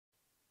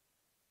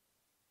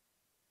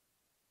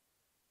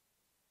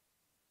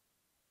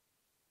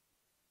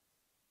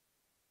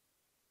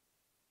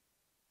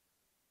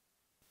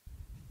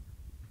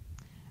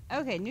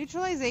Okay,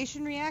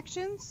 neutralization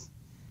reactions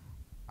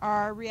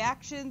are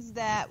reactions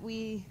that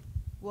we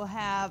will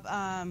have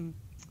an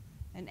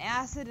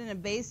acid and a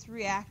base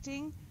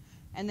reacting,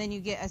 and then you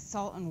get a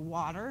salt and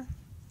water.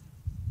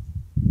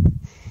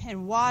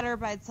 And water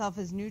by itself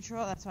is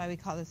neutral. That's why we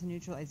call this a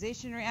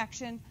neutralization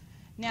reaction.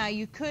 Now,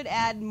 you could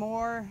add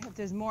more. If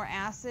there's more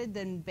acid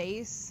than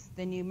base,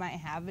 then you might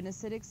have an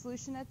acidic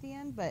solution at the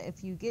end. But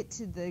if you get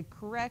to the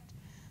correct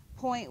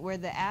point where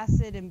the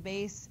acid and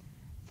base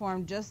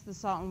form just the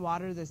salt and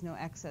water, there's no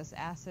excess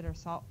acid or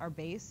salt or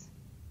base,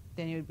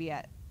 then you would be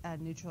at a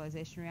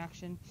neutralization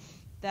reaction.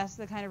 That's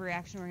the kind of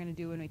reaction we're going to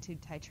do when we do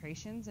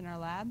titrations in our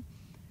lab.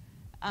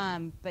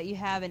 But you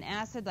have an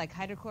acid like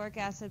hydrochloric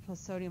acid plus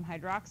sodium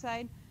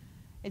hydroxide.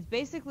 It's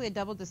basically a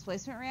double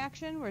displacement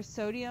reaction where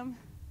sodium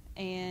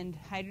and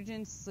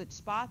hydrogen switch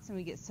spots and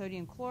we get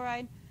sodium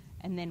chloride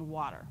and then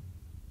water.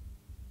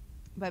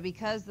 But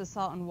because the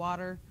salt and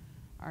water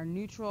are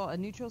neutral, a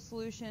neutral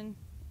solution,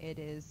 it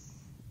is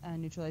a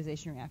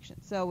neutralization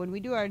reaction. So when we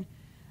do our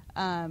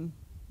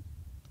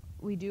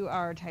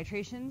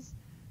titrations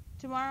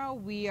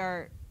tomorrow,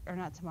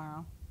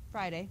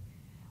 Friday,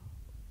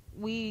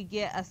 we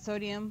get a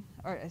sodium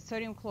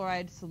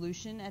chloride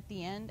solution at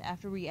the end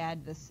after we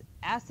add this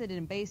acid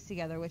and base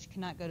together, which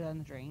cannot go down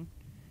the drain.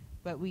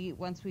 But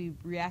once we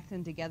react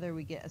them together,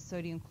 we get a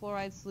sodium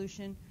chloride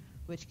solution,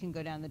 which can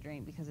go down the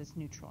drain because it's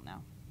neutral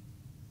now.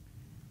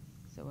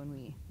 So when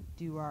we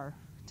do our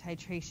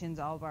titrations,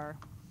 all of our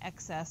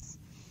excess,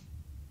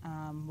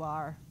 while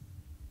our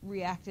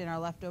reactant, our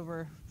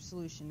leftover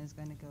solution, is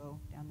going to go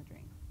down the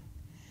drain.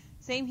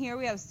 Same here,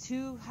 we have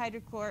 2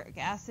 hydrochloric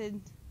acid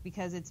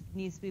because it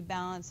needs to be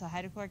balanced. So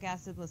hydrochloric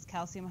acid plus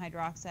calcium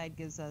hydroxide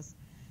gives us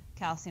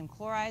calcium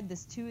chloride.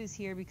 This 2 is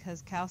here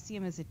because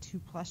calcium is a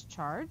 2+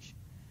 charge,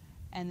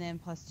 and then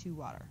plus 2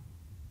 water.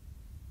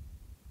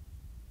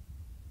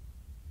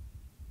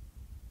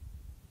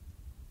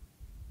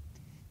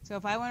 So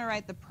if I want to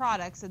write the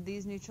products of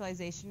these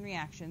neutralization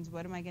reactions,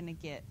 what am I going to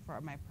get for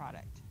my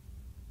product?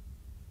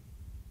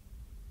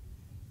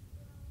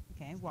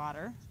 Okay,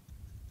 water.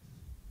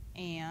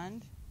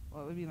 And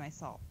what would be my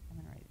salt? I'm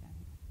going to write it down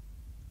here.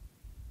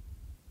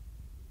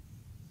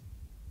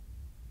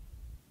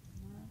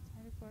 That's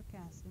hydrochloric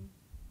acid.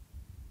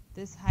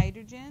 This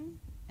hydrogen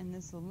and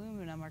this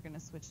aluminum are going to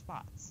switch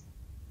spots.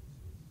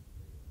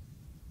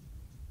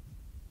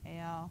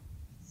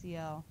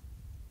 AlCl3.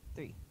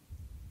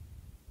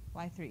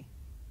 Why 3?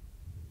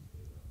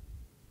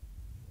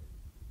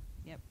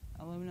 Yep,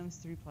 aluminum's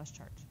 3+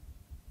 charge.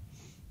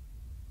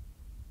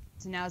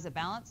 So now is it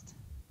balanced?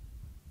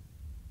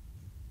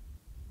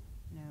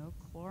 No,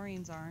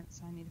 chlorines aren't,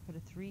 so I need to put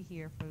a 3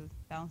 here for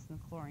balancing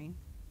the chlorine.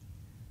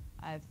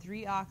 I have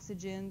 3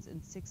 oxygens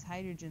and 6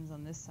 hydrogens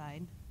on this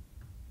side,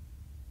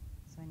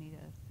 so I need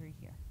a 3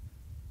 here.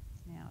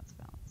 Now it's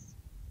balanced.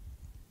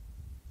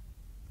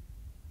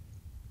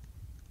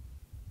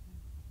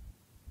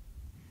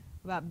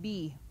 What about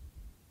B?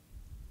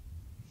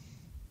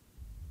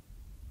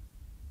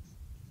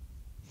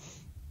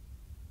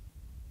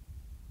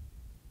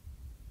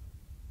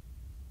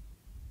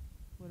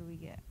 What do we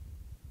get?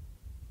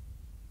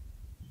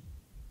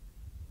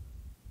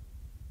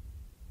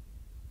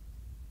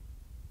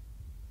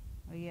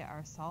 We get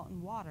our salt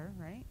and water,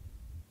 right?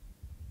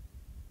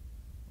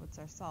 What's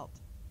our salt?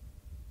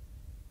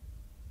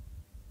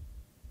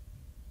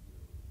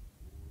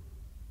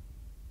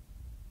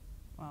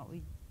 Well,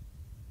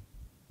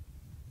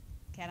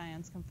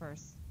 cations come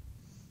first.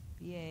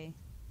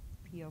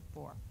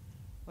 BaPO4.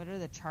 What are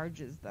the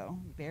charges, though?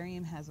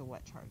 Barium has a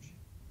what charge?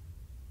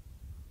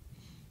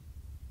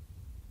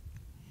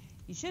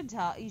 You should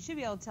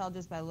be able to tell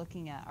just by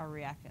looking at our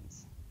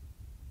reactants.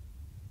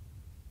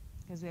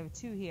 Because we have a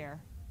 2 here.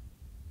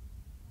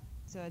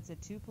 So it's a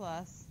 2+,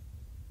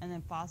 and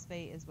then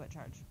phosphate is what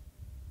charge?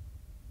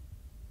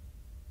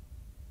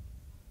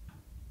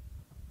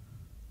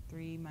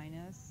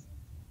 3-.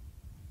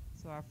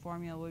 So our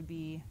formula would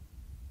be,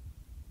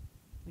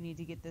 we need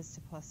to get this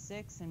to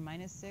 +6 and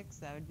 -6.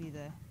 That would be the,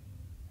 there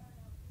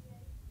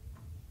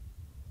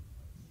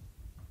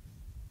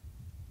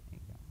you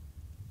go.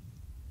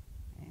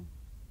 Okay.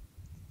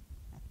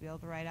 Have to be able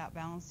to write out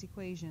balanced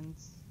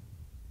equations.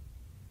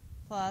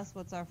 Plus,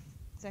 what's our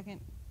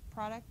second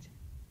product?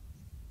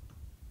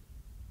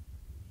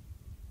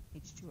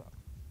 H2O.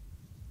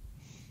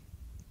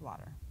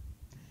 Water.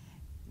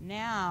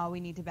 Now we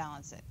need to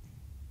balance it.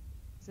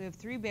 So we have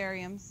 3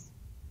 bariums.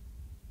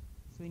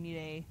 So we need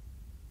a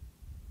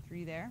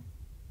 3 there.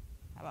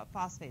 How about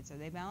phosphates? Are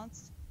they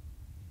balanced?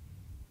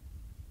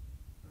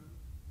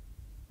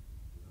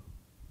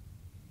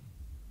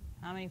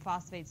 How many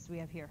phosphates do we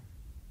have here?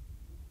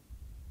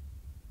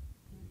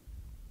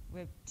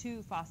 We have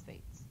 2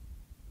 phosphates.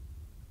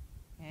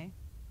 Okay.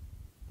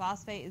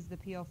 Phosphate is the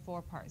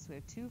PO4 part. So we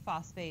have 2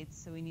 phosphates,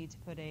 so we need to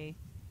put a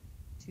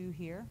 2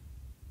 here.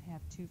 We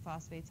have 2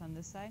 phosphates on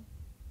this side.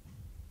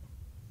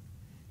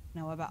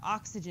 Now what about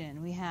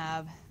oxygen? We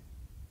have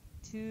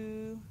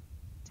 2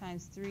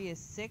 times 3 is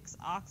 6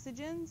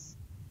 oxygens.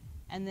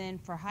 And then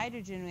for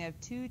hydrogen, we have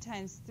 2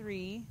 times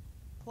 3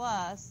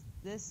 plus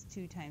this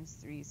 2 times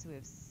 3, so we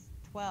have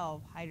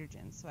 12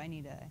 hydrogens, so I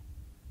need a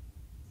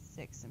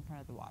 6 in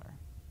front of the water.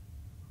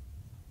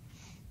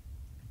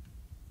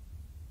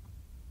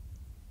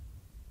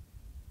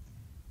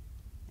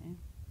 Okay.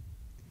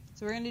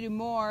 So we're going to do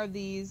more of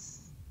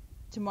these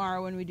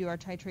tomorrow when we do our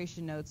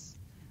titration notes.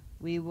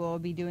 We will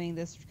be doing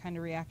this kind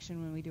of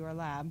reaction when we do our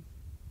lab.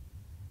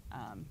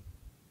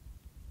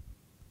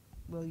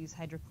 We'll use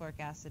hydrochloric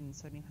acid and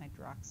sodium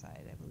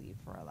hydroxide, I believe,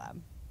 for our lab.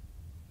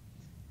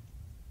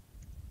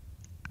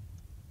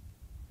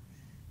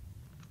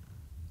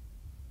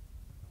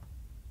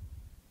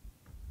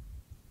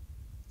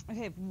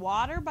 Okay,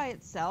 water by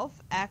itself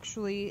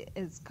actually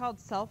is called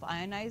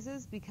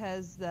self-ionizes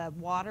because the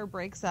water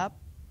breaks up.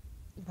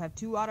 You have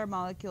 2 water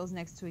molecules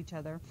next to each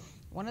other.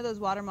 One of those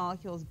water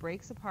molecules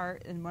breaks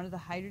apart, and one of the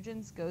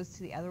hydrogens goes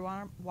to the other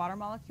water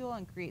molecule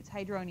and creates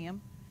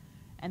hydronium.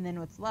 And then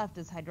what's left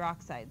is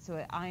hydroxide, so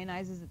it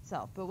ionizes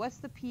itself. But what's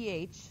the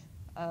pH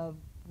of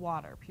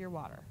water, pure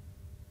water?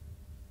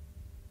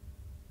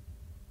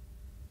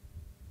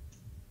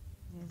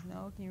 You guys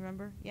know? Can you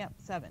remember? Yep,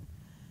 7.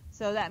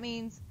 So that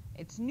means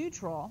it's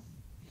neutral.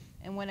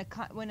 And when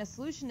a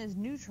solution is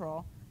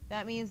neutral,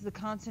 that means the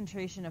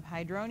concentration of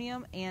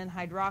hydronium and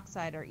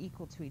hydroxide are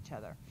equal to each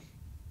other.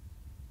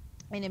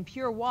 And in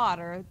pure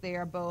water, they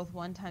are both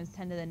 1 times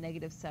 10 to the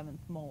negative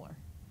 7th molar.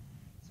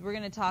 So we're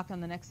going to talk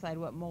on the next slide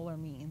what molar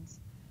means.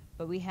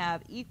 But we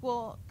have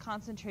equal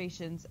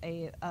concentrations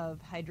of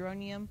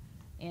hydronium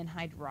and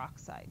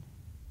hydroxide.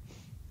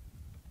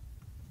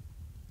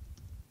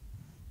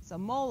 So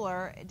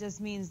molar, it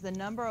just means the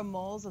number of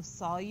moles of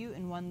solute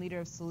in 1 liter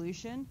of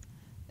solution,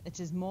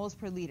 which is moles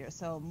per liter.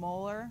 So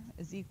molar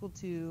is equal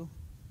to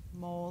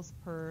moles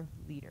per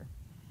liter.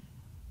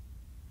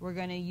 We're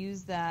going to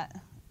use that,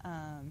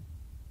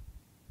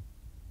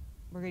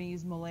 we're going to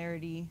use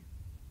molarity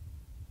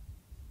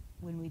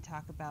when we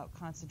talk about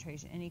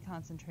concentration. Any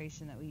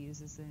concentration that we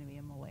use is going to be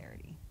a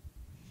molarity.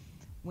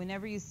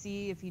 Whenever you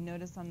see, if you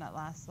notice on that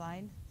last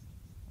slide,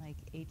 like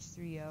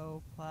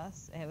H3O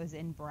plus, it was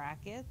in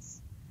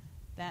brackets,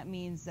 that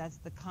means that's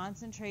the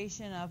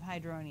concentration of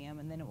hydronium,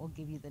 and then it will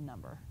give you the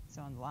number.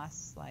 So on the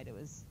last slide,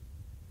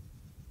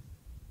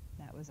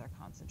 that was our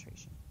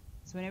concentration.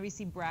 So whenever you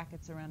see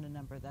brackets around a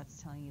number,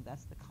 that's telling you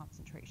that's the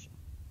concentration.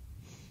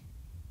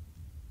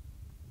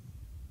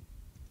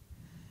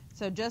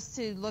 So just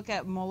to look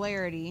at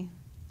molarity,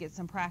 get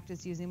some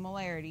practice using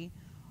molarity,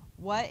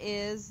 what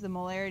is the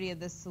molarity of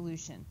this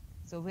solution?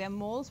 So if we have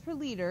moles per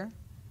liter,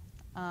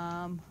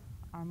 our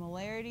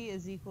molarity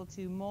is equal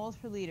to moles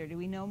per liter. Do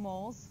we know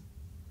moles?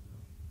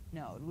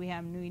 No. Do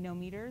we know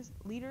meters?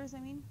 Liters, I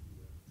mean?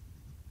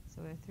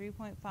 So we have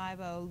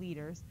 3.50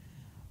 liters.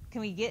 Can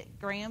we get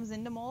grams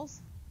into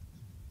moles?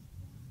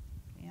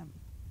 Yeah.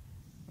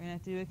 We're going to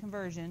have to do a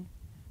conversion.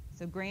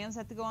 So grams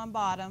have to go on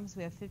bottom. So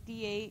we have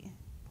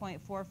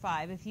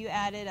 58.45. If you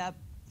added up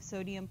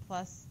sodium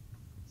plus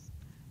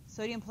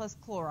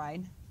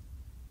chloride,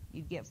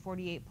 you'd get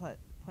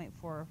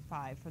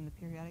 48.45 from the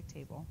periodic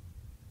table.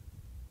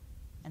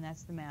 And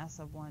that's the mass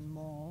of 1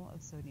 mole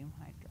of sodium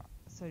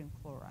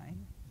chloride.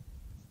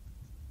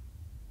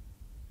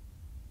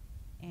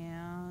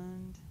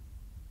 And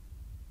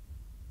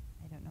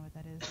I don't know what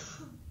that is.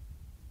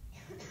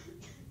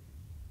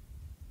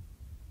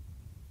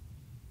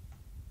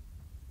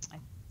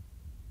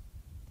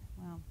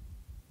 Well,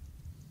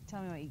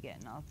 tell me what you get,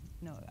 and I'll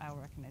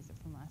recognize it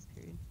from last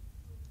period.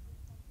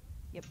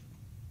 Yep,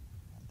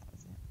 that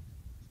was it.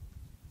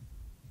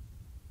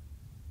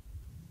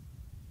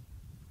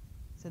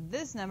 So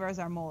this number is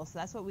our moles. So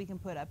that's what we can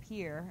put up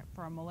here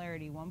for our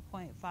molarity: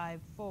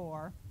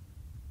 1.54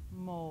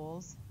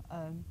 moles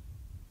of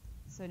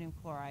sodium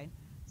chloride.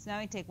 So now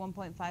we take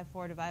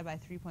 1.54 divided by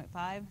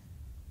 3.5.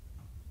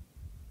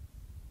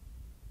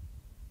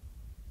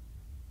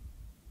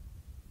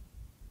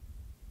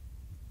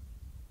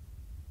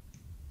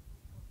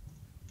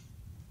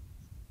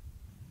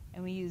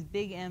 And we use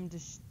big M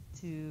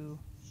to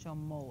show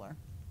molar.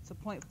 So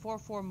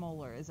 0.44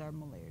 molar is our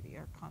molarity,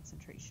 our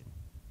concentration.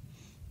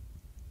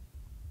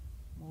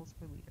 Moles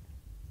per liter.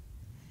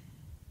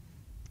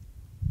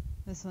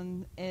 This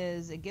one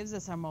it gives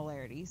us our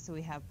molarity, so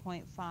we have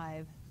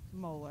 0.5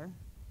 molar,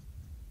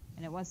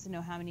 and it wants to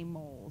know how many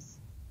moles.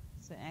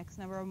 So X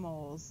number of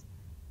moles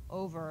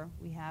over,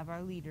 we have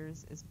our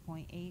liters, is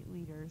 0.8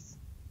 liters.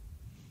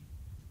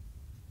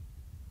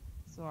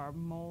 So our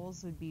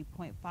moles would be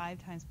 0.5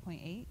 times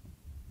 0.8,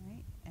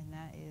 right? And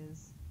that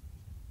is,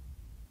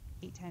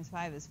 8 times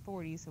 5 is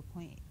 40, so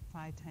 0.5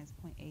 times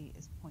 0.8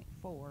 is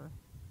 0.40.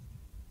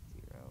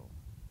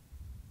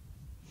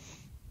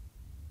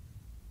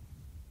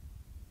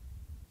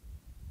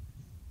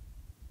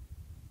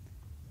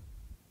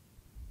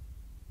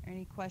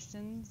 Any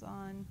questions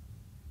on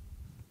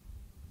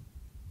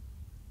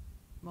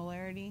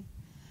molarity?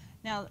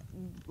 Now,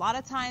 a lot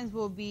of times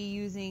we won't be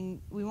using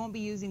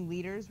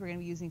liters. We're going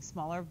to be using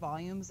smaller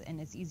volumes,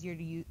 and it's easier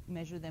to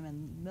measure them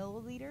in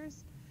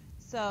milliliters.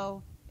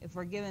 So if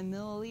we're given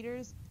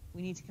milliliters,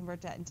 we need to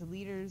convert that into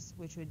liters,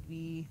 which would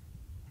be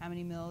how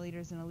many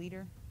milliliters in a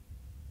liter?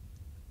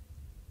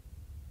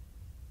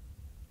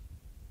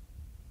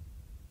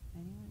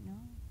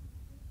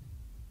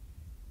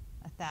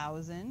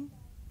 1,000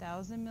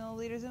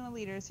 milliliters in a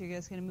liter, so you're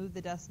just going to move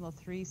the decimal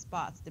 3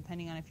 spots,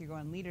 depending on if you're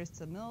going liters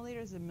to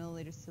milliliters or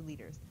milliliters to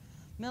liters.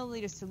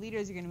 Milliliters to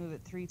liters, you're going to move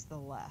it 3 to the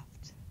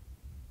left.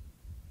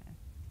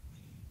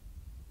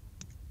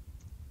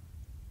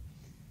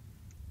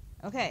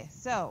 Okay,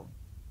 so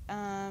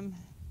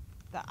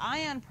the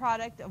ion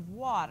product of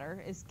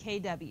water is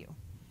Kw.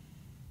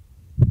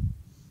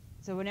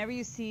 So whenever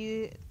you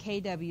see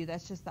Kw,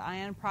 that's just the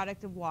ion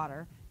product of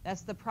water.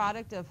 That's the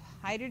product of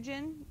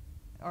hydrogen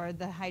or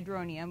the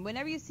hydronium.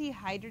 Whenever you see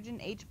hydrogen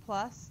H+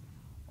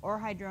 or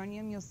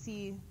hydronium, you'll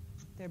see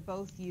they're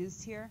both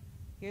used here.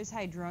 Here's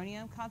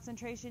hydronium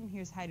concentration,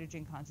 here's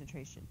hydrogen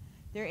concentration.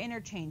 They're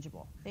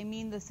interchangeable. They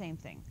mean the same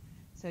thing.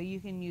 So you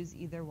can use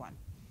either one.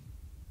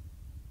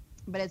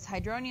 But it's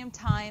hydronium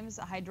times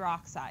a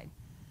hydroxide.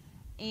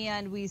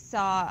 And we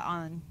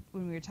saw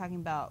when we were talking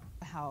about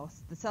how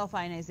the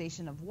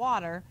self-ionization of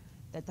water,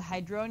 that the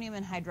hydronium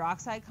and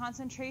hydroxide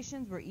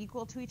concentrations were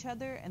equal to each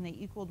other, and they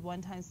equaled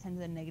 1 times 10 to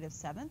the negative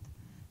 7th.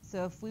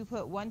 So if we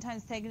put 1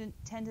 times 10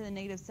 to the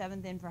negative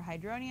 7th in for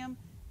hydronium,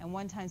 and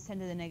 1 times 10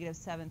 to the negative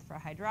 7th for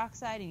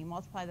hydroxide, and you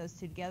multiply those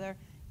two together,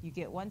 you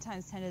get 1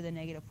 times 10 to the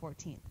negative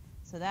 14th.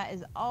 So that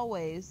is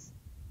always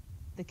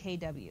the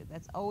Kw.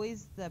 That's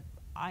always the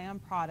ion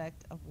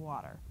product of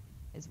water,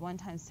 is 1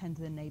 times 10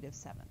 to the negative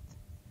 7th.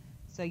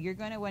 So you're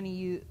going to want to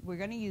use, we're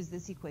going to use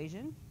this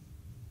equation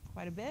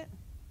quite a bit,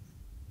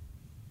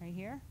 right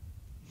here.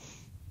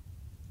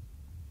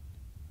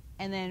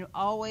 And then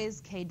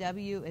always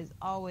Kw is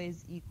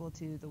always equal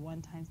to the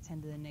 1 times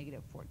 10 to the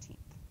negative 14th.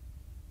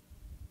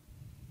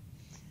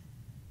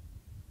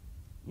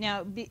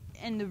 Now,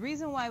 and the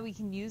reason why we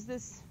can use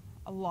this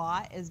a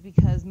lot is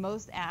because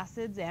most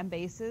acids and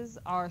bases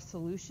are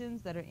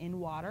solutions that are in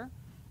water,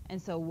 and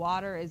so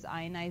water is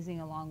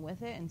ionizing along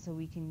with it, and so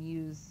we can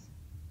use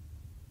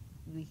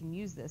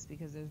this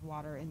because there's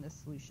water in the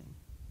solution.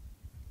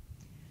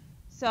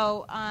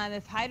 So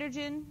if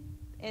hydrogen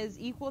is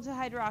equal to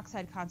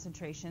hydroxide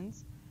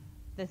concentrations,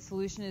 the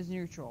solution is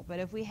neutral. But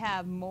if we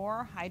have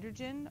more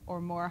hydrogen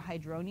or more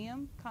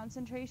hydronium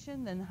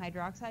concentration than the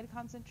hydroxide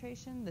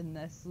concentration, then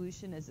the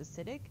solution is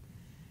acidic.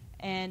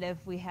 And if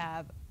we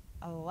have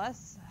a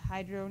less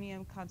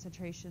hydronium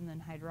concentration than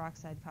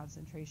hydroxide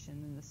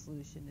concentration, then the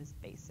solution is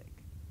basic.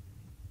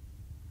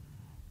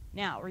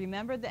 Now,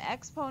 remember the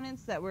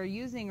exponents that we're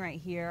using right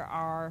here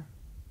are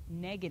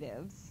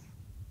negatives.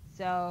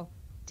 So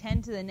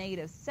 10 to the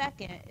negative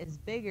 2nd is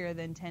bigger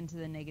than 10 to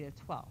the negative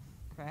 12th,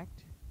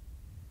 correct?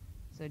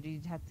 So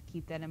you have to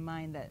keep that in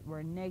mind, that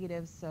we're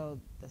negative, so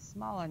the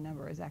smaller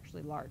number is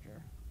actually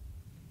larger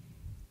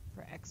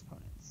for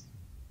exponents.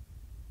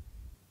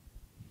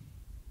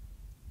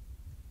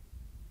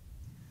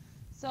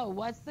 So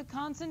what's the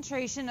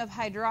concentration of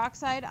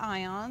hydroxide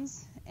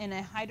ions in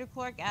a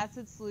hydrochloric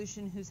acid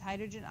solution whose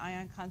hydrogen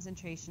ion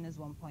concentration is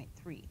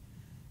 1.3?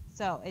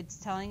 So it's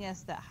telling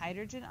us that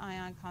hydrogen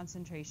ion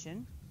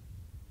concentration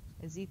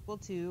is equal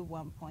to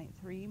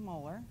 1.3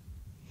 molar,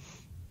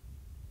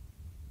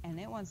 and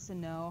it wants to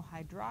know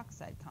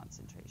hydroxide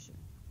concentration.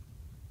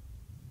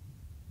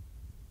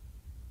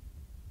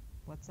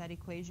 What's that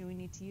equation we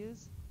need to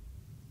use?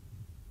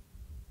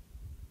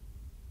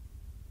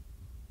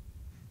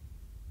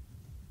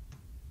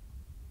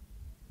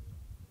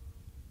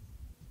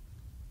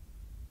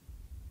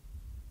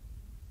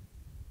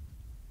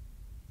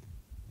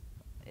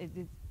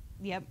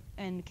 Yep,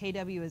 and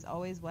Kw is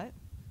always what?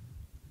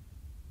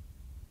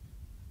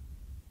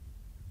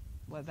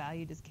 What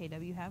value does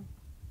Kw have?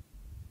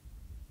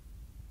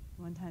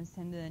 1 times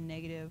 10 to the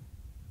negative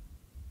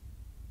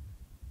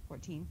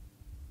 14.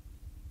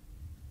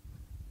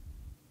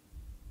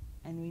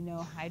 And we know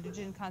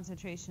hydrogen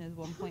concentration is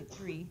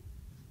 1.3.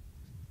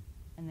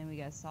 And then we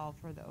got to solve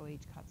for the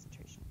OH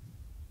concentration.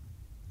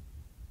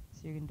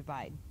 So you're going to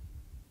divide.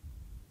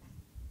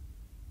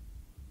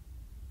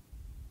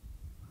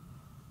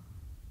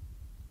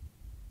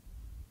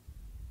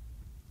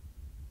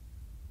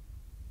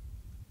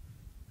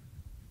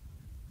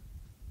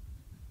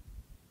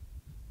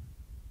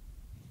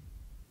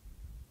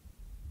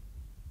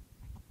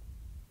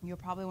 You'll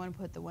probably want to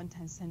put the 1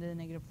 times 10 to the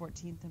negative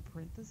 14th in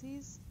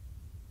parentheses,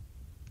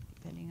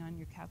 depending on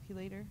your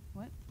calculator.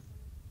 What?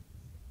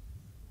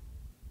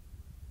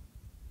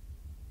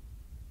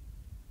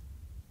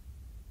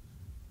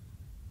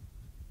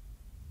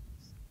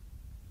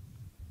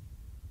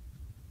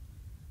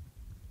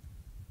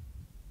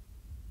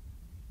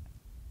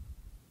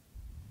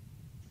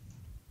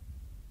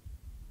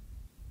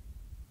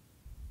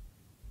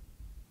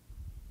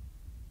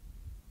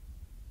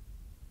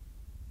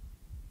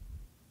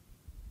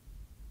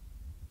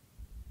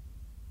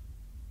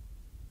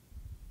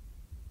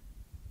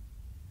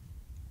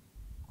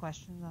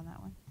 Questions on that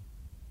one?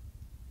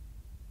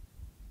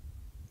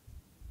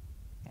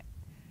 Okay.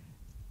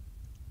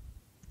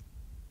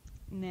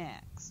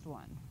 Next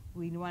one,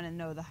 we want to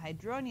know the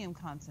hydronium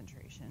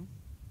concentration.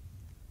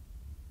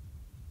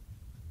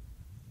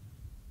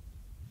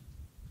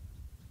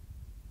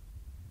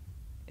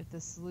 If the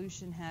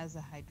solution has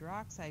a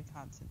hydroxide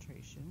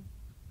concentration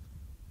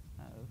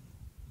of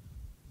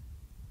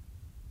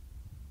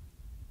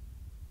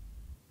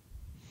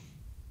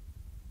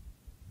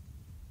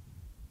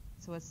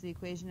So what's the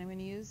equation I'm going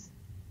to use?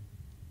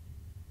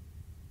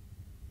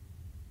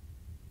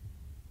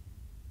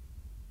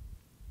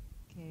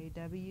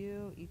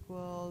 Kw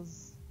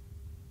equals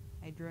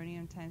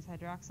hydronium times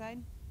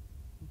hydroxide.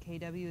 And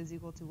Kw is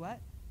equal to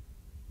what?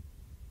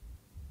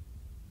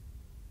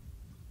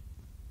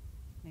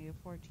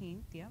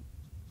 -14th, yep.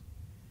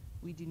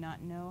 We do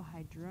not know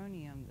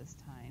hydronium this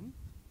time,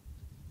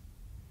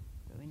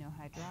 but we know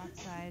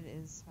hydroxide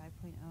is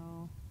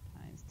 5.0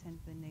 times 10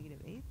 to the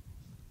 -8th.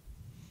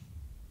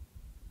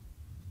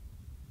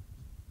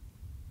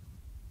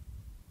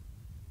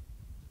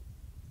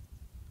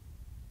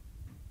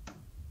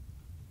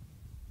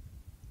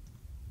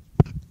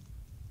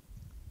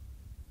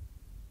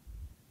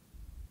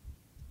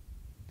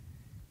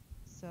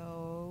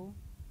 So,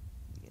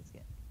 what do you guys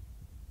get?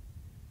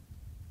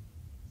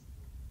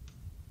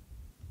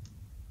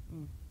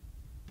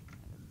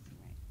 That doesn't seem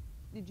right.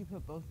 Did you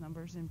put both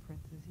numbers in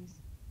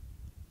parentheses?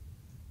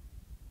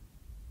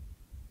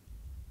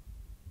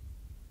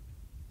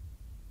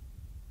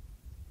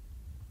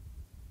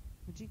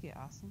 What'd you get,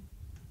 Austin?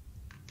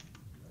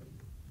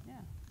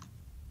 Yeah.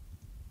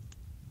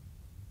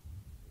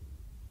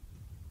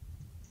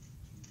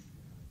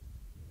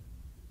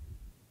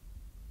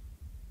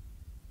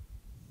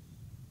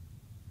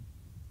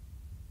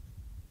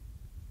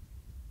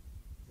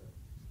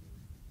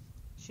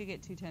 Should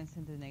get 2 times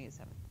 10 to the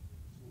 -7th.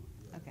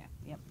 Okay,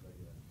 yep.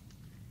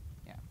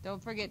 Yeah,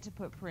 don't forget to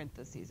put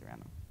parentheses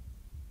around them.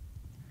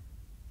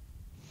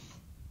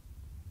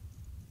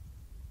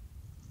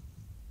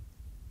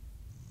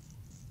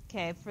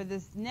 Okay, for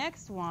this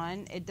next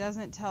one, it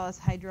doesn't tell us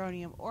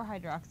hydronium or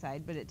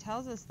hydroxide, but it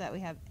tells us that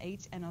we have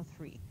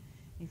HNO3.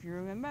 If you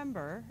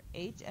remember,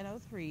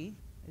 HNO3,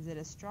 is it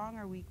a strong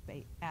or weak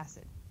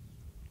acid?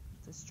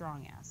 It's a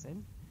strong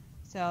acid.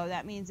 So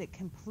that means it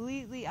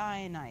completely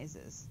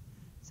ionizes.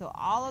 So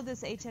all of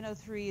this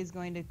HNO3 is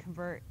going to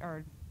convert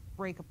or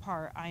break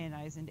apart,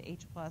 ionize into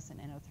H plus and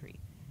NO3.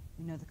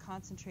 We know the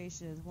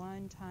concentration is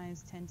 1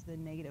 times 10 to the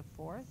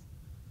 -4th.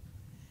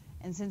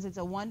 And since it's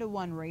a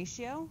 1-to-1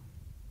 ratio,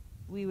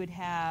 we would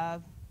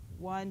have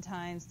 1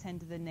 times 10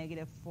 to the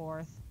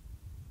 -4th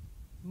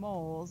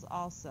moles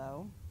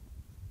also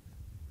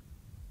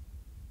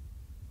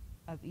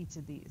of each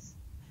of these.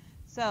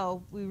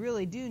 So we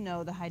really do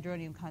know the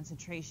hydronium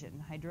concentration.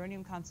 The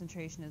hydronium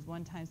concentration is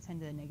 1 times 10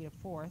 to the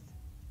 -4th.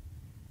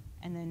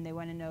 And then they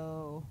want to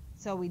know,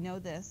 so we know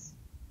this.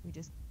 We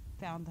just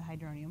found the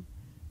hydronium.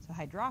 So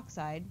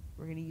hydroxide,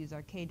 we're going to use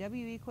our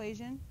Kw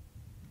equation.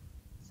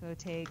 So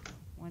take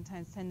 1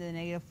 times 10 to the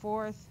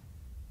 -4th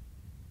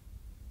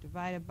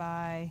divided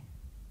by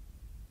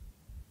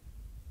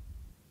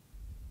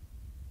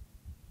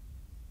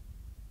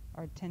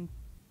or 10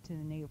 to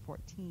the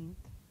 -14th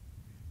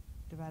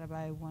divided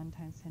by 1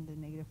 times 10 to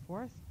the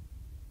 -4th.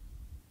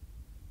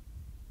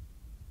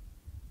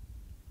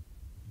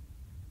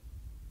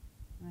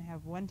 And I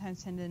have 1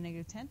 times 10 to the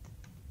 -10th.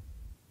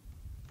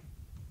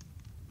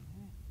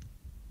 Okay.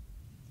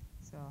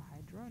 So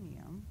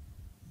hydronium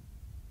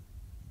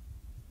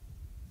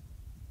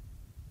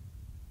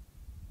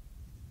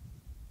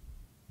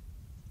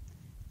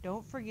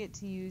don't forget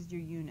to use your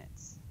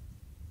units.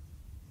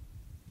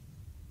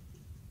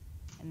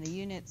 And the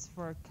units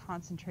for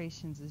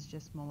concentrations is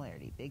just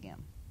molarity, big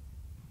M.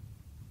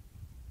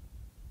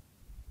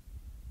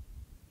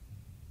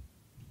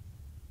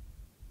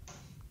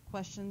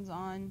 Questions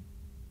on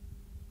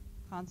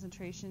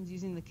concentrations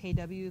using the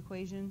Kw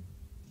equation?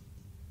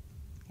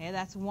 Okay,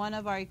 that's one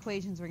of our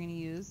equations we're going to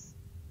use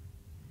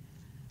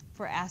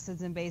for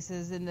acids and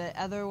bases, and the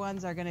other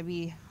ones are going to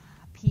be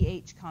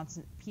pH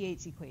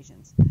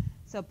equations.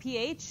 So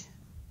pH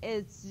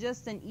is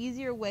just an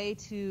easier way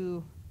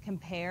to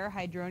compare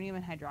hydronium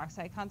and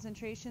hydroxide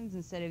concentrations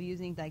instead of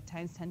using like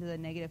times 10 to the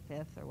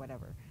 -5th or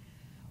whatever.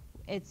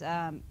 It's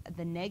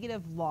the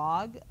negative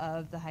log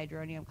of the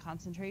hydronium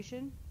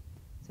concentration.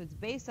 So it's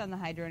based on the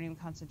hydronium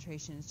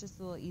concentration. It's just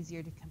a little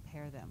easier to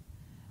compare them.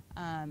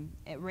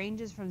 It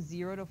ranges from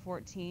 0 to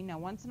 14. Now,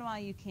 once in a while,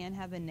 you can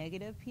have a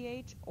negative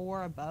pH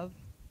or above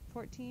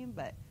 14,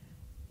 but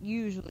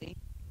usually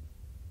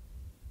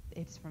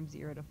it's from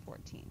 0 to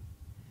 14.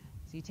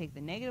 So you take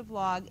the negative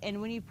log, and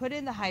when you put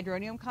in the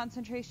hydronium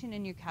concentration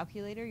in your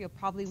calculator, you'll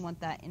probably want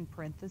that in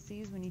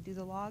parentheses when you do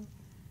the log.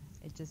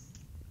 It just,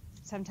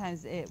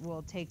 sometimes it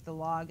will take the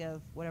log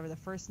of whatever the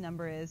first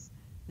number is,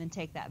 then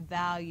take that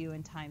value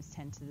and times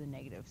 10 to the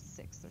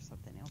 -6th or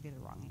something. It'll get a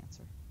wrong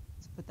answer.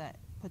 So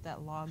put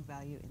that log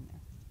value in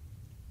there.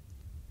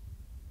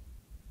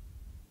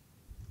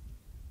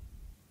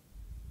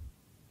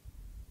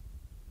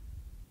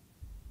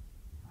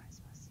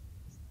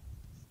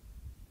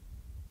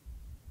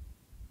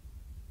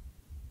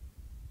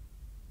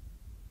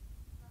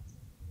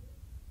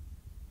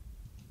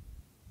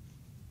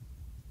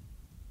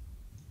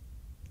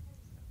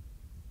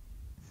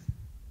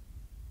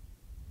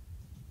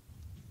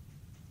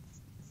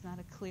 It's not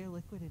a clear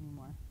liquid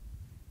anymore.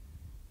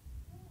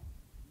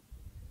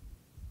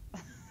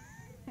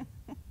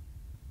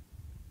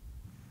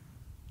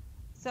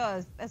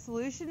 So a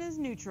solution is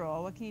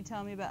neutral. What can you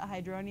tell me about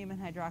hydronium and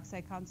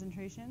hydroxide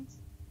concentrations?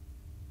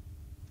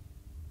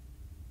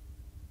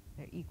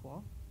 They're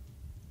equal.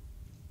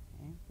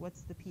 Okay.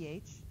 What's the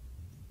pH?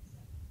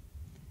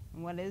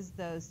 And what is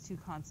those two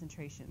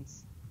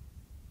concentrations?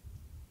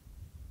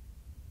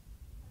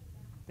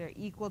 They're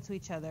equal to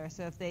each other.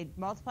 So if they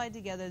multiply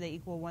together, they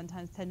equal 1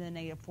 times 10 to the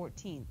negative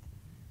 14th.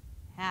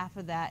 Half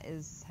of that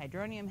is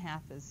hydronium,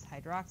 half is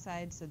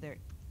hydroxide, so they're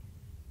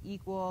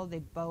equal. They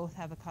both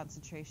have a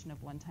concentration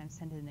of 1 times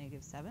 10 to the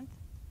negative 7th,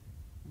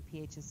 and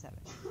pH is 7.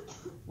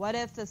 What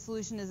if the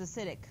solution is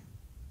acidic?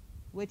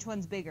 Which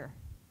one's bigger?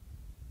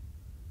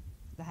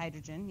 The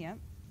hydrogen, yep.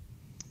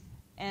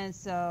 And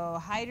so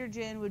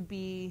hydrogen would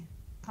be,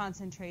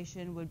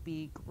 concentration would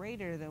be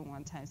greater than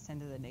 1 times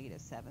 10 to the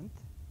negative 7th,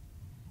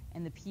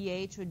 and the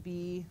pH would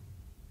be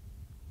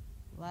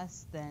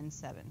less than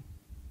 7.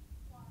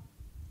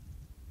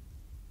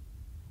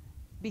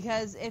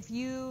 Because if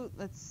you,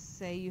 let's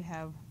say you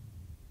have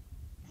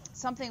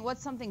something,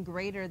 what's something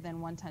greater than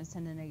 1 times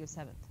 10 to the negative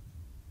 7th?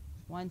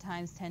 1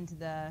 times 10 to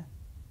the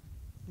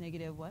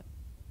negative what?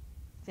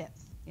 5th,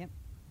 yep.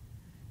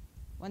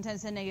 1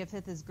 times 10 to the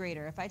negative 5th is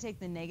greater. If I take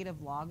the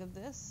negative log of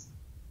this,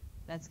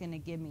 that's going to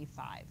give me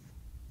 5.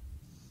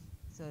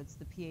 So it's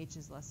the pH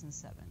is less than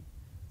 7.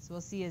 So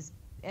we'll see as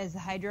the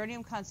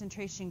hydronium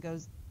concentration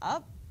goes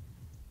up,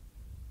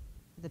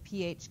 the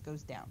pH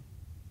goes down.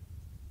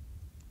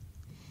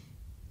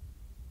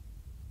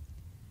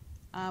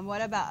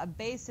 What about a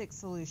basic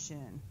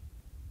solution?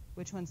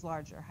 Which one's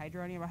larger,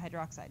 hydronium or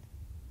hydroxide?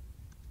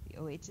 The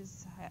OH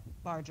is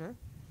larger.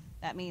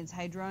 That means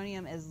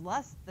hydronium is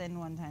less than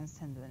 1 times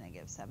 10 to the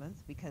negative 7th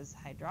because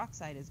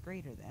hydroxide is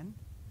greater than.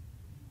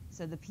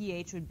 So the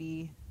pH would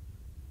be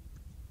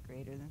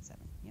greater than 7.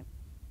 Yep.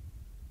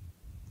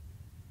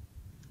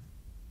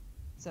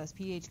 So as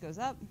pH goes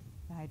up,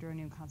 the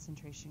hydronium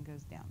concentration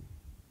goes down.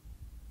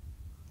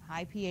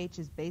 High pH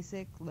is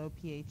basic, low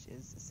pH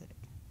is acidic.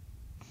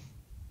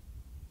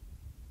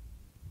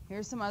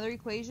 Here's some other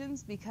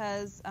equations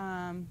because,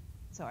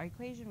 so our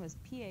equation was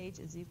pH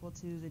is equal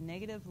to the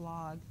negative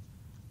log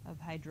of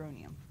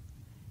hydronium.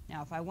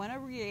 Now, if I want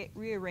to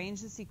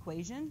rearrange this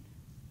equation,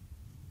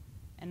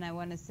 and I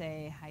want to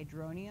say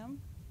hydronium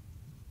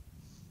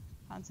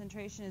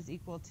concentration is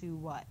equal to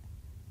what?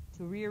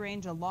 To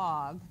rearrange a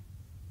log,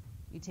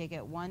 you take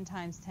it 1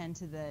 times 10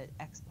 to the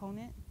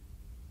exponent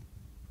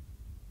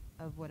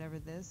of whatever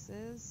this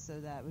is,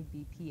 so that would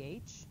be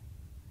pH.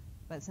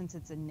 But since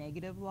it's a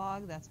negative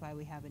log, that's why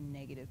we have a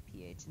negative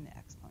pH in the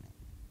exponent.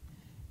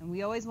 And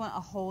we always want a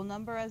whole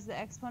number as the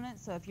exponent.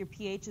 So if your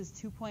pH is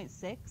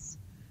 2.6,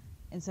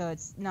 and so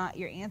it's not,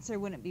 your answer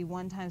wouldn't be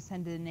 1 times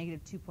 10 to the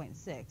negative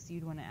 2.6.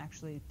 You'd want to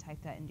actually type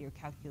that into your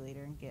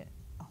calculator and get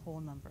a whole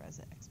number as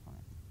an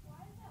exponent. Why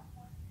is that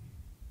 1?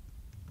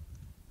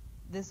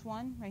 This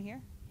one right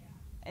here?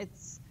 Yeah.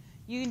 It's,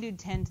 you can do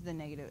 10 to the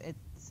negative. It's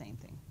the same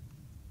thing.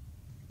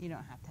 You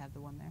don't have to have the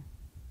 1 there.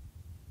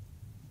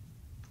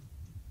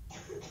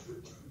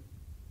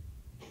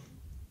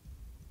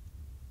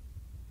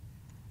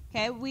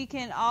 Okay, we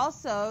can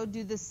also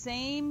do the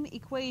same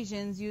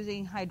equations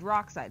using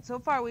hydroxide. So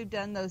far we've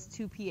done those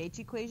two pH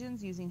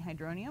equations using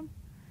hydronium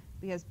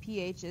because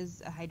pH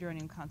is a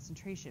hydronium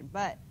concentration.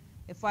 But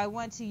if I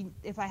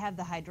have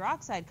the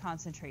hydroxide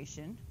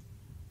concentration,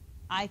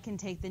 I can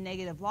take the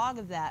negative log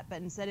of that,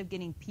 but instead of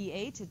getting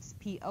pH, it's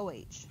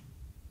POH.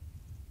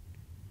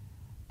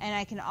 And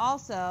I can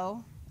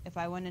also, if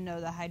I want to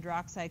know the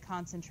hydroxide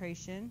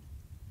concentration,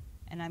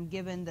 and I'm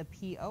given the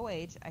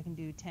POH, I can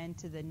do 10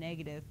 to the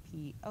negative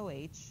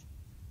POH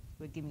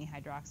would give me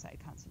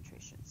hydroxide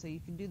concentration. So you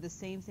can do the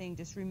same thing.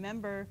 Just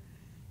remember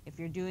if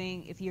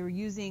you're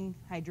using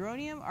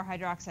hydronium or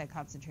hydroxide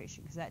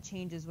concentration, because that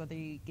changes whether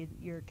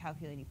you're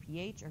calculating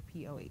pH or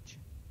POH.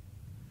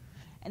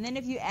 And then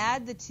if you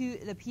add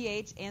the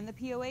pH and the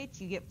POH,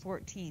 you get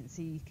 14.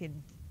 So you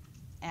can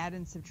add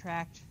and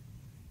subtract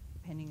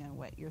depending on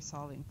what you're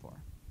solving for.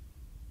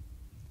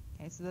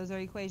 Okay, so those are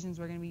equations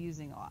we're going to be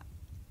using a lot.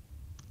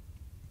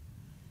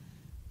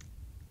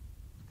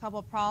 A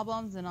couple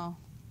problems, and I'll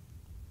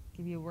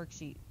give you a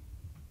worksheet.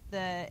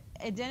 The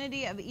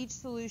identity of each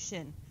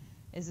solution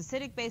is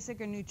acidic,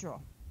 basic, or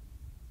neutral.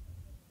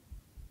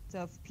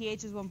 So if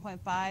pH is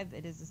 1.5,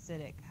 it is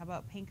acidic. How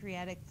about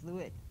pancreatic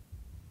fluid?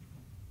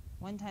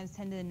 1 times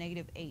 10 to the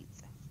negative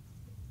 8th.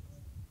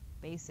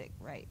 Basic,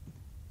 right.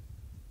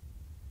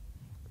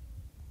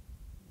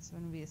 This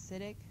one would be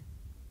acidic,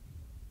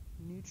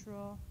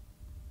 neutral.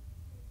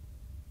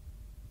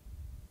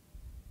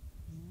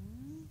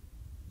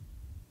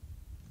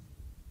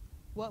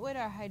 What would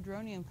our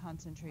hydronium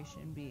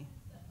concentration be?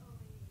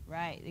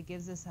 Right, it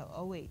gives us an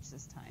OH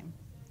this time.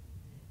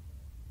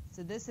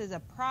 So this is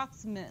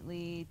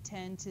approximately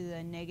 10 to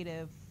the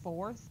negative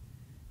 4th,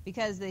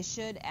 because they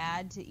should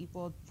add to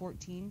equal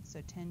 14,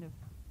 so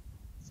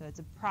it's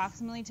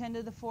approximately 10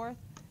 to the 4th,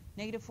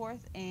 negative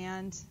 4th,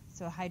 and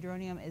so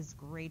hydronium is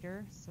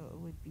greater, so it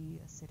would be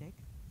acidic.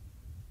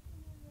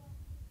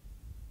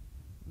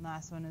 And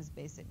last one is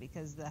basic,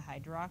 because the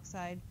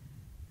hydroxide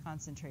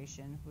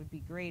concentration would be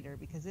greater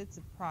because it's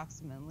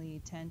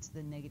approximately 10 to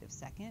the negative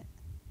second.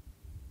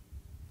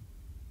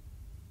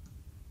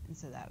 And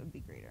so that would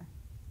be greater.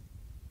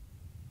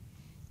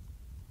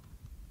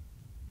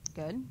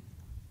 Good.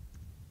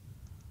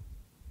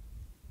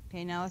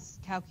 Okay, now let's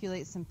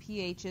calculate some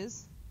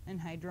pHs and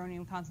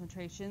hydronium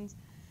concentrations.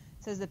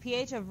 It says the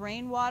pH of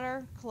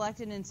rainwater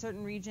collected in a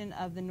certain region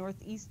of the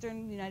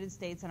northeastern United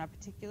States on a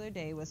particular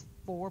day was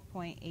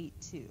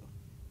 4.82.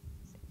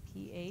 So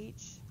pH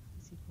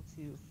is equal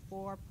to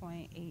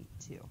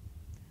 4.82.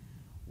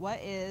 What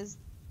is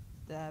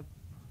the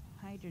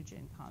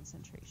hydrogen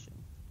concentration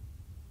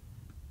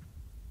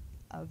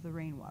of the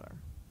rainwater?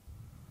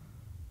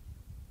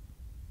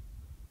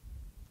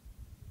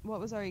 What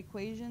was our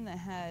equation that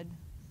had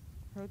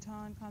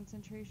proton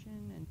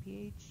concentration and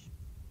pH?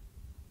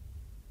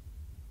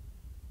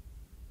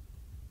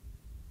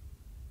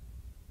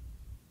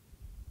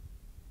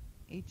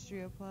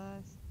 H3O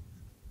plus.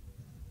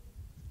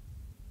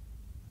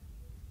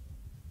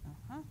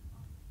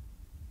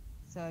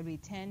 So it would be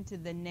 10 to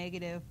the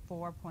negative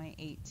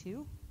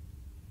 4.82.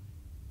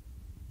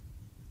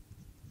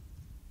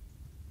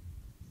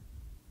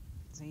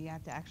 So you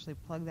have to actually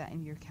plug that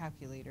into your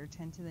calculator.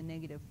 10 to the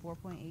negative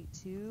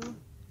 4.82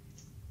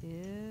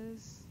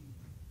 is,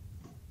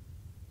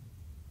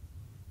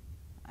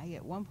 I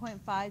get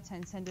 1.5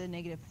 times 10 to the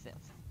negative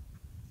fifth.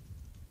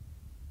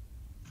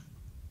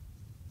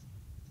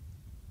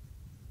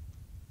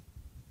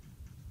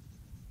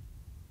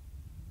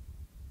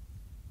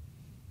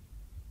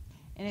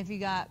 And if you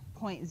got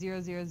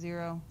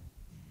 0.000,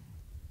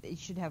 you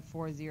should have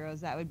 4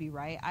 zeros. That would be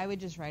right. I would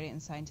just write it in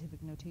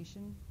scientific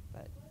notation,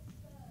 but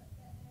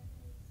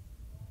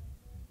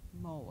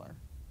molar,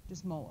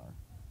 just molar.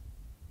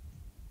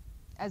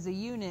 As a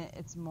unit,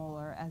 it's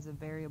molar. As a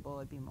variable,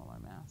 it'd be molar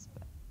mass,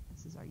 but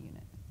this is our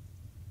unit.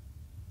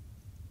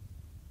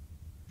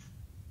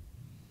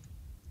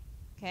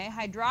 Okay,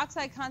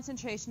 hydroxide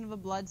concentration of a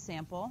blood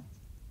sample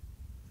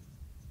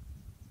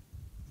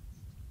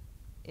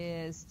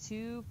is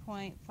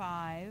 2.5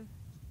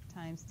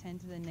 times 10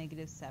 to the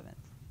negative 7th.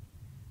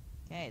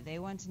 Okay, they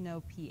want to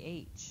know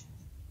pH.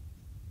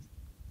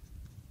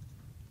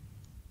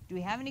 Do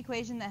we have an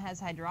equation that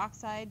has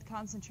hydroxide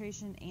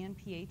concentration and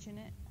pH in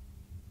it?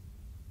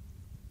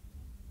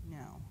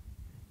 No.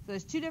 So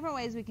there's two different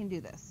ways we can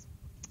do this.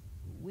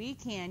 We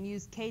can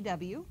use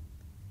Kw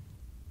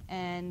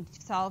and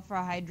solve for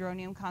a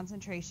hydronium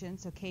concentration.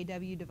 So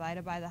Kw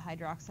divided by the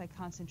hydroxide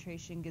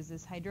concentration gives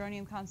us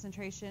hydronium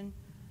concentration,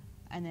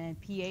 and then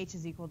pH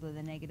is equal to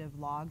the negative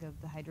log of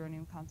the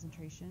hydronium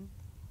concentration.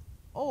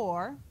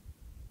 Or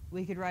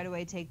we could right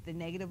away take the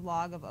negative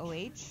log of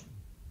OH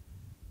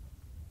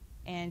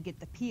and get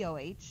the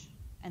POH,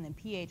 and then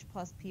pH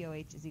plus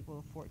POH is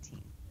equal to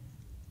 14.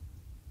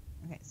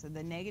 Okay, so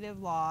the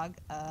negative log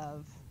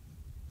of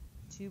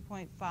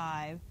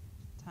 2.5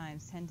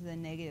 times 10 to the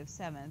negative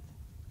 7th,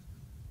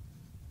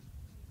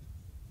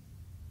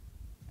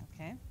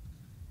 okay,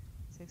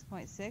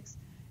 6.6.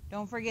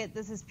 Don't forget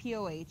this is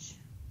POH.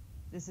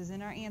 This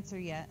isn't our answer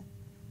yet,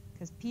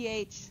 because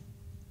pH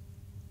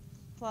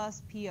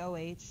plus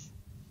POH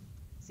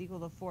is equal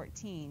to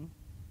 14.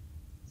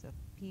 So if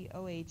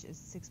POH is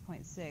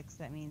 6.6,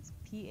 that means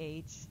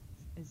pH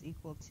is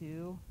equal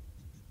to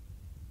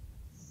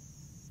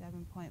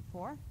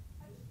 7.4.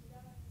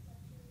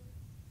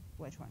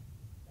 Which one?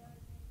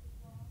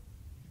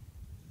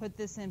 Put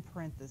this in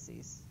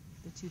parentheses,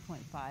 the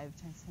 2.5 times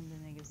 10 to the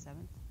negative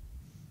 7th.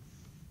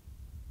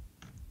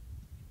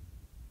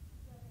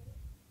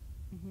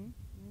 And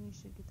then you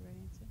should get the right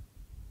answer.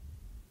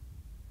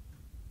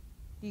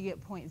 You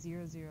get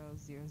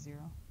 0.0000.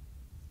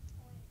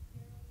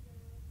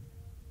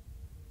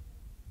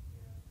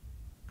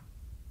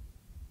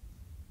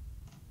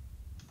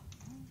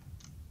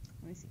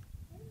 Let me see.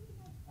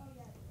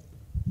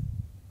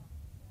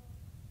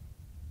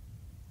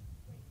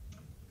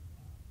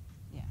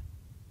 Yeah.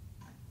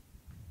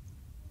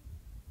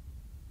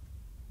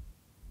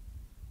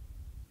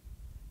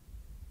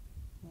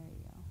 There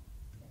you go.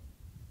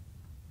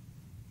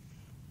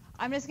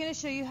 I'm just going to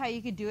show you how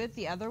you could do it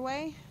the other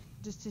way,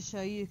 just to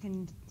show you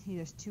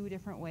there's two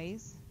different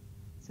ways.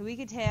 So we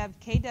could have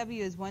Kw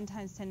is 1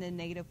 times 10 to the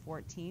negative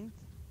 14th.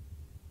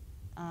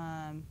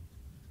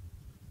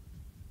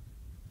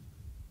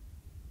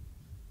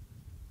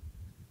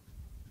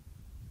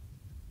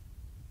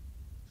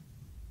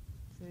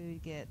 So we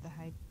would get the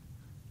height.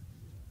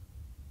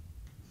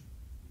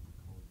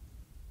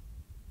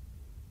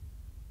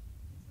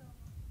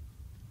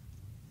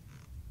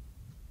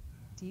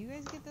 Do you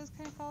guys get those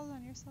kind of calls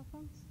on your cell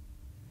phones?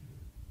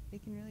 They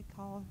can really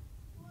call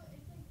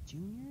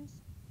juniors?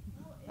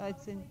 No,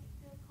 it's in. Like,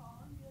 they'll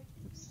call and be like,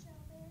 is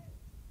Michelle there?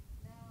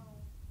 No.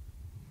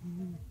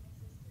 Like my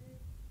sister.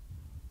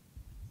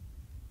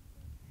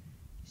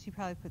 She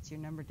probably puts your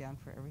number down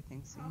for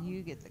everything, so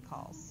you get the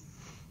calls.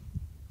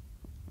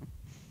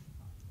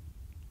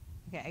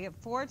 Okay, I get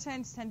 4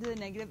 times 10 to the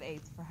negative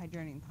 8th for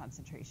hydronium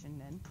concentration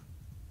then.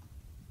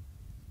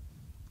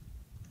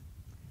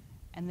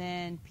 And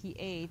then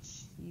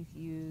pH, you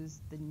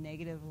use the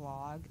negative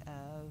log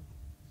of,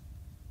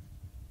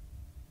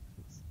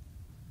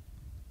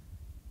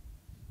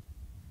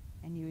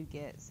 and you would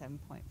get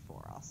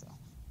 7.4 also.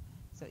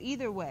 So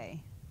either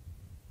way,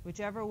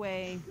 whichever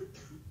way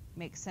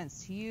makes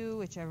sense to you,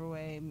 whichever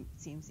way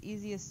seems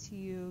easiest to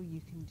you,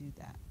 you can do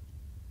that.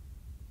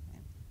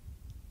 Okay.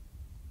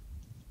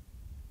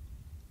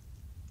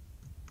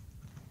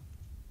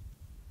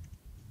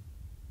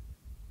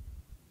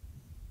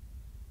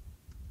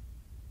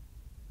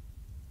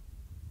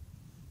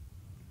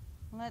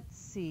 Let's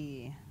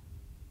see.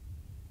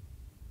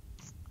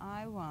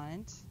 I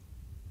want,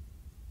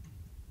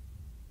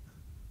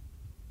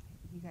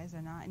 you guys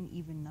are not an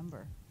even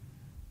number.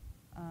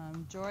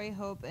 Jory,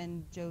 Hope,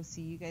 and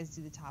Josie, you guys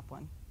do the top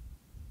one.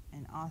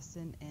 And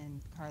Austin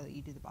and Carly,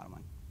 you do the bottom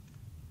one.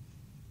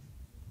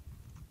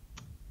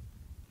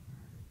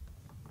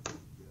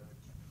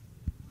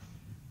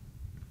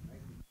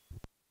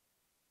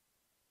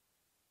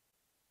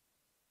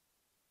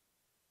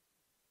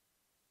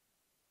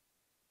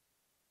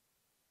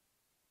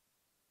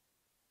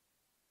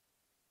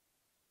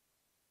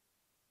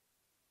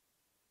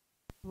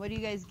 What do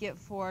you guys get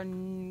for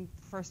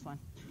first one?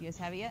 Do you guys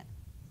have it yet?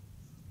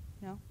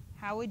 No?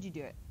 How would you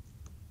do it?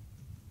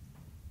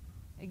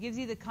 It gives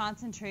you the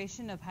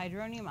concentration of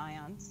hydronium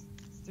ions.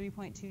 It's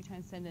 3.2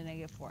 times 10 to the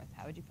negative fourth.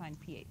 How would you find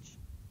pH?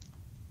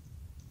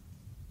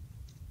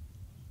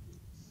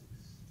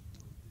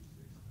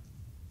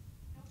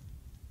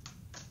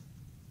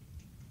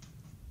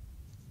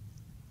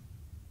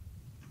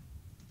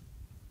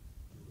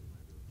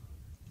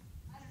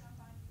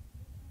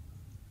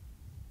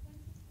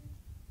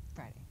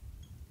 Friday.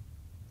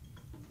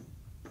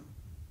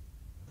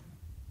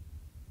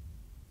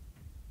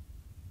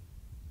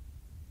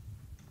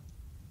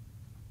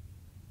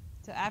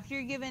 So after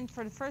you're given,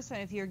 for the first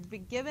one, if you're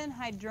given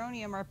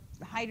hydronium or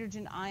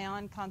hydrogen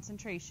ion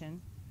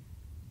concentration,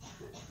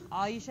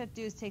 all you should have to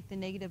do is take the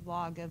negative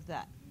log of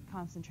that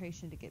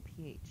concentration to get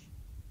pH.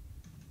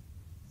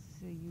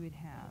 So you would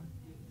have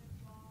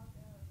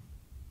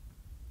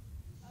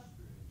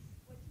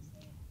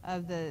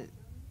of the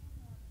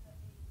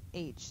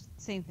H,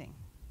 same thing.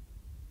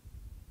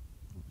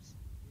 Oops.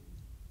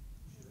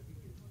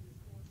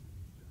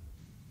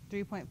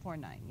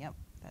 3.49, yep,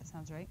 that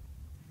sounds right.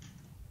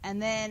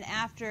 And then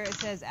after, it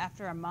says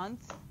after a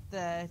month,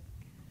 the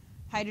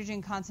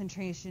hydrogen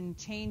concentration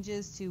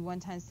changes to 1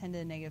 times 10 to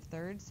the negative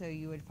third, so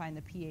you would find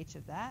the pH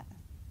of that.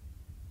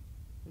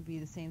 It would be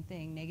the same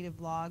thing. Negative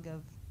log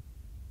of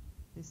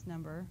this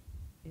number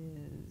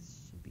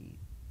should be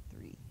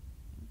 3. I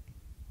think.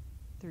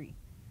 3.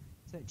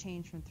 So it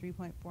changed from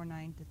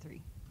 3.49 to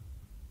 3.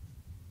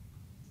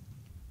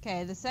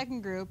 Okay, the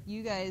second group,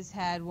 you guys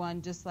had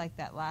one just like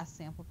that last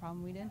sample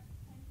problem we did.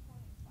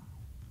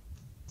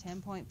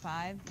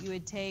 10.5. You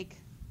would take,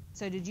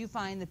 so did you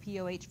find the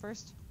POH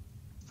first?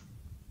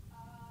 I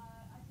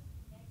took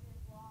the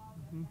negative log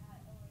of that OH and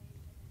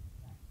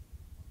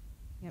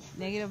Yep,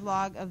 negative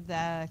log of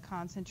the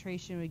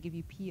concentration would give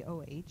you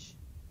POH.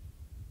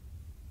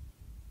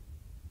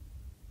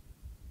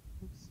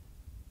 Oops.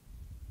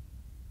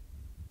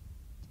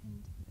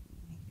 10 to the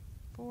negative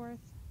fourth.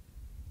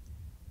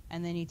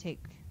 And then you take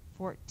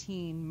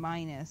 14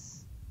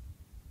 minus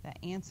that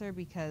answer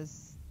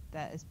because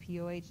that is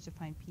POH to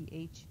find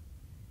pH.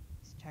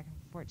 Subtract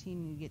 14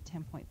 and you get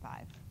 10.5.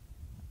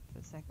 For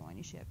the second one,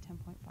 you should have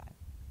 10.5.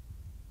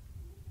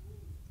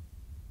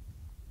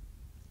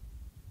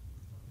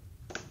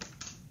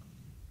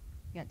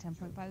 You got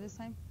 10.5 this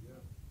time? Yeah.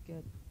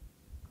 Good.